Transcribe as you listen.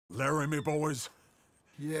Laramie boys?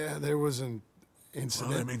 Yeah, there was an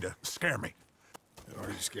incident. Well, I mean to scare me. Are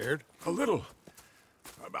you scared? A little.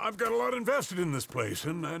 I've got a lot invested in this place,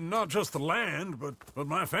 and not just the land, but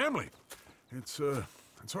my family. It's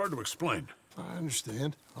hard to explain. I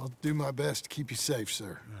understand. I'll do my best to keep you safe,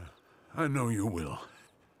 sir. I know you will.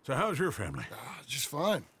 So how's your family? Just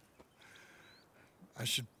fine. I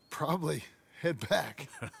should probably head back.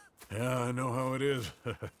 Yeah, I know how it is.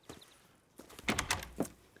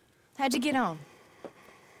 How'd you get on?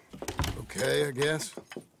 Okay, I guess.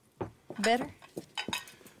 Better?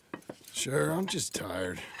 Sure, I'm just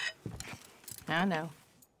tired. I know.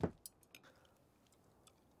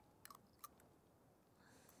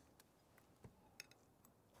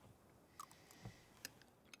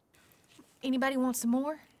 Anybody want some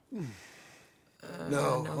more? No,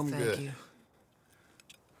 no, I'm thank good. you.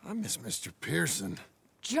 I miss Mr. Pearson.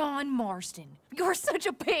 John Marston, you're such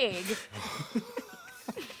a pig!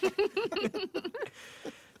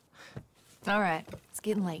 All right, it's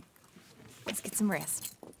getting late. Let's get some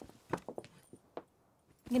rest.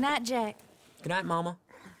 Good night, Jack. Good night, Mama.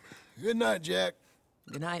 Good night, Jack.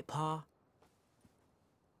 Good night, Pa.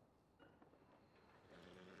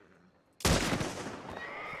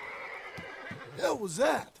 Hell was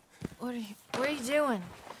that? What are you doing?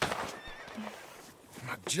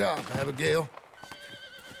 My job, Abigail.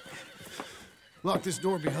 Lock this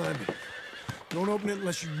door behind me. Don't open it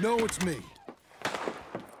unless you know it's me.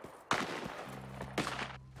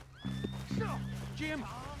 No, Jim,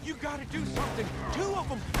 you gotta do something. Two of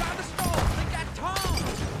them by the stall. They got Tom.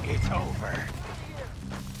 It's over.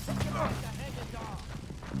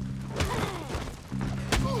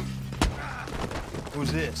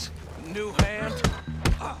 Who's this? New hand.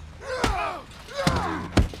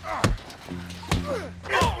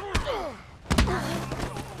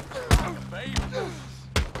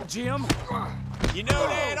 Jim, you know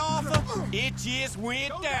that offer? It just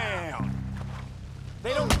went down.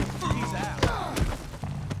 They don't... He's out.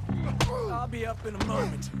 I'll be up in a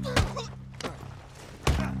moment.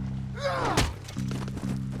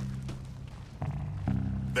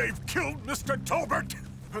 They've killed Mr. Tolbert,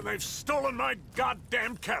 and they've stolen my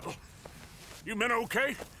goddamn cattle. You men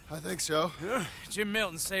okay? I think so. Yeah? Jim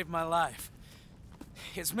Milton saved my life.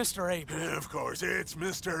 It's Mr. Abel. Yeah, of course, it's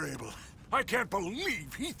Mr. Abel. I can't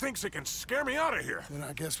believe he thinks it can scare me out of here. Then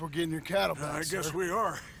I guess we're getting your cattle back, I guess sir. we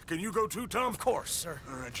are. Can you go too, Tom? Of course, sir.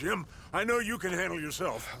 All right, Jim. I know you can handle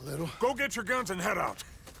yourself. A little. Go get your guns and head out.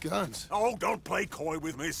 Guns? Oh, don't play coy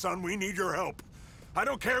with me, son. We need your help. I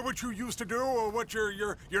don't care what you used to do or what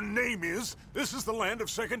your name is. This is the land of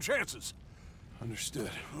second chances.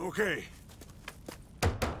 Understood. Okay.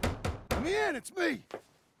 Let me in, it's me!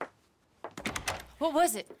 What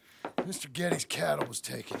was it? Mr. Geddes' cattle was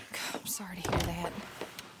taken. I'm sorry to hear that.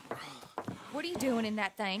 What are you doing in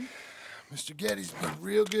that thing? Mr. Geddes been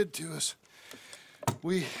real good to us.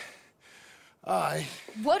 What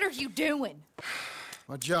are you doing?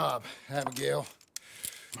 My job, Abigail.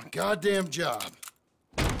 My goddamn job.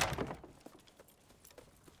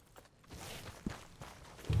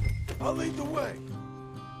 I'll lead the way.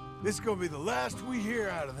 This is gonna be the last we hear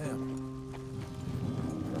out of them.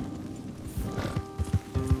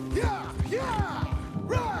 Yeah! Yeah!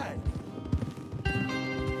 Right!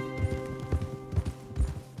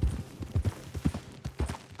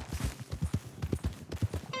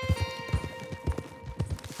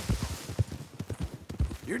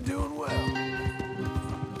 You're doing well.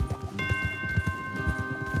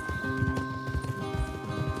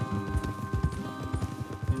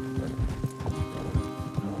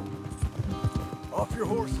 Off your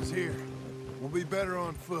horses here. We'll be better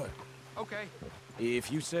on foot. Okay.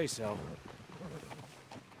 If you say so.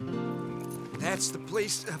 That's the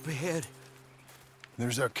place up ahead.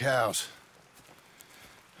 There's our cows.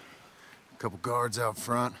 A couple guards out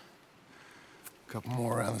front. A couple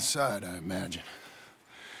more around the side, I imagine.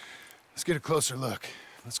 Let's get a closer look.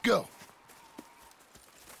 Let's go.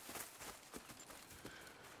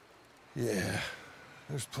 Yeah,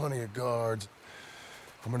 there's plenty of guards.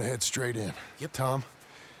 I'm gonna head straight in. Yep. Tom,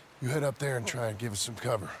 you head up there and try and give us some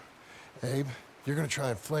cover. Abe, you're gonna try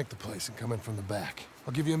and flank the place and come in from the back.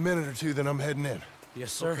 I'll give you a minute or two, then I'm heading in.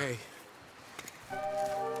 Yes, sir. Okay.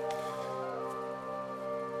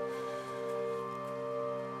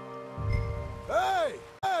 Hey!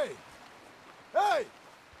 Hey! Hey!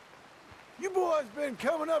 You boys been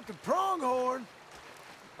coming up to Pronghorn.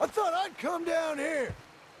 I thought I'd come down here.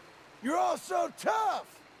 You're all so tough.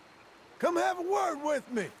 Come have a word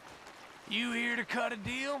with me. You here to cut a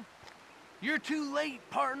deal? You're too late,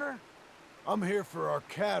 partner. I'm here for our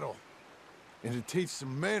cattle and to teach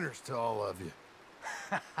some manners to all of you.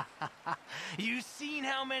 You seen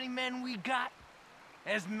how many men we got?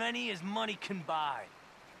 As many as money can buy.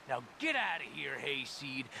 Now get out of here,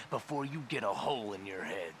 Hayseed, before you get a hole in your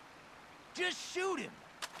head. Just shoot him.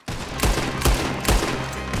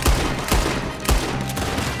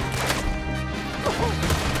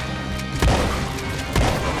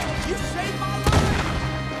 You saved my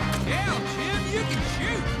life! Yeah, Jim, you can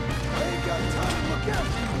shoot! I ain't got time to look out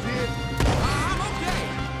for you, kid. I'm okay.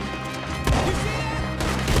 You see that?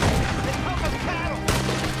 They come from cattle.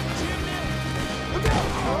 Jim, Look out,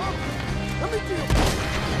 Tom! Let me deal.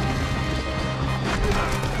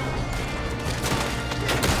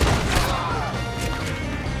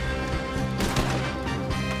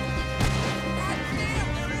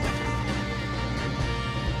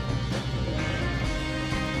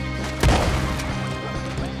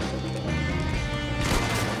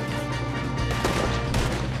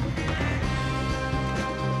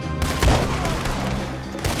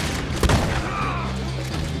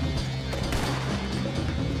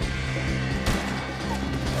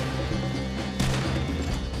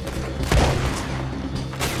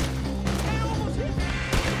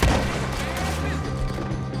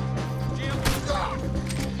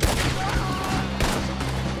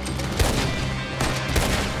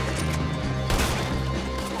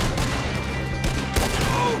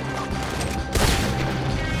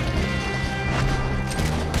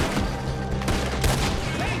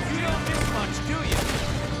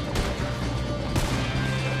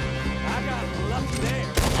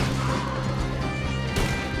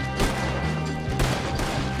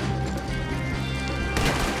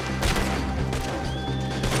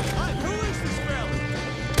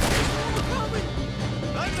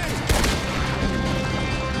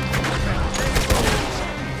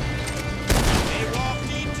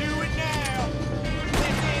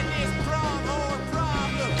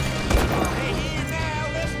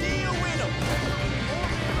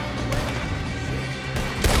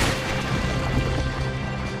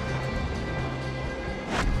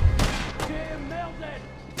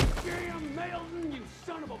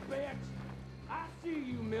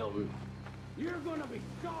 Milton. You're gonna be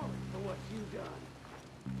sorry for what you've done.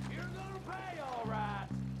 You're gonna pay, all right.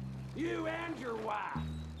 You and your wife.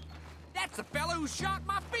 That's the fellow who shot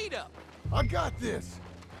my feet up. I got this.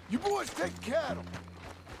 You boys take cattle.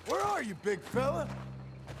 Where are you, big fella?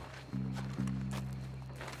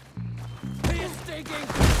 Piss stinking,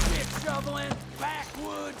 shit shoveling,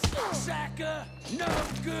 backwoods, sacker, no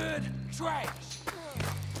good, trash.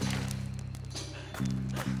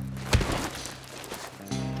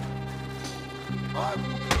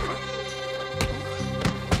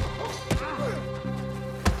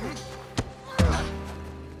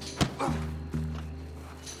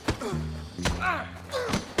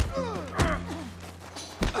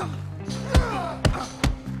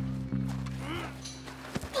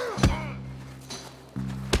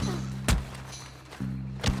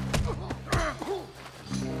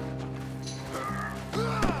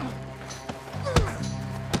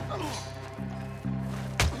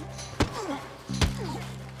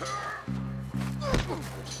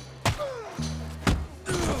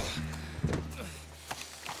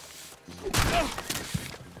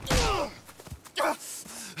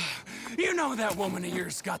 You know that woman of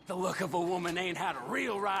yours got the look of a woman ain't had a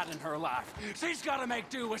real ride in her life. She's gotta make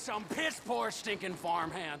do with some piss-poor stinking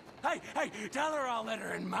farmhand. Hey, tell her I'll let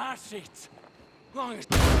her in my seats. Long as...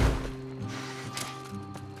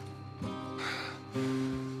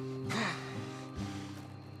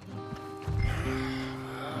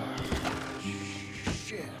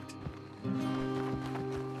 Shit.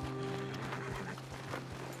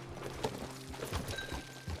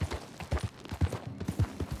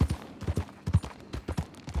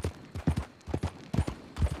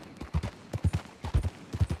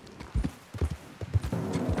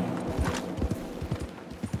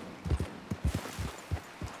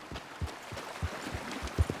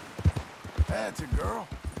 That's a girl.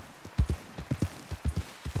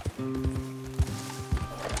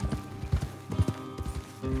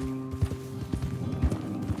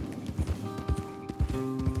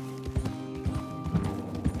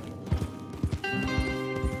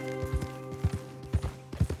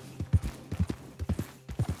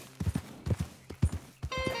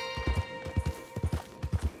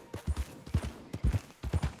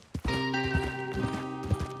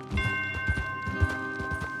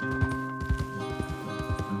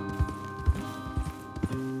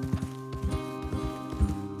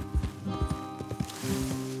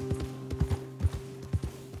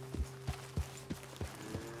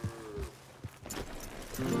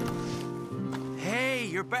 Hey,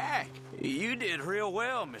 you're back. You did real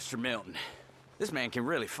well, Mr. Milton. This man can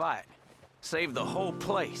really fight. Saved the whole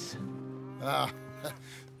place. Ah,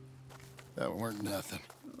 that weren't nothing.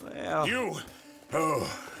 Well... You!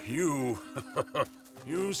 Oh, you...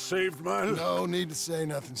 you saved my life. No need to say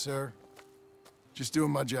nothing, sir. Just doing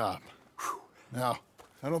my job. Now,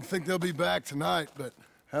 I don't think they'll be back tonight, but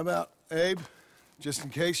how about Abe? Just in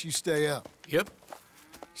case you stay up. Yep.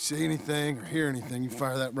 See anything or hear anything, you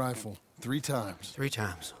fire that rifle 3 times. 3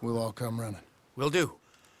 times. We'll all come running. Will do.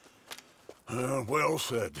 Well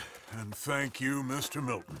said. And thank you, Mr.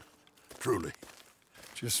 Milton. Truly.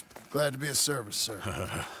 Just glad to be of service, sir.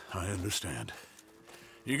 I understand.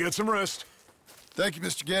 You get some rest. Thank you,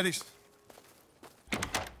 Mr. Geddes.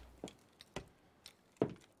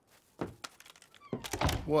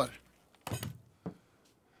 What?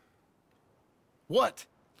 What?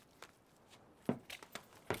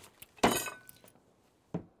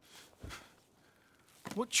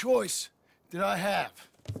 What choice did I have?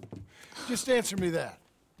 Just answer me that.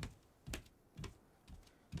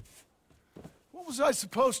 What was I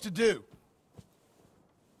supposed to do?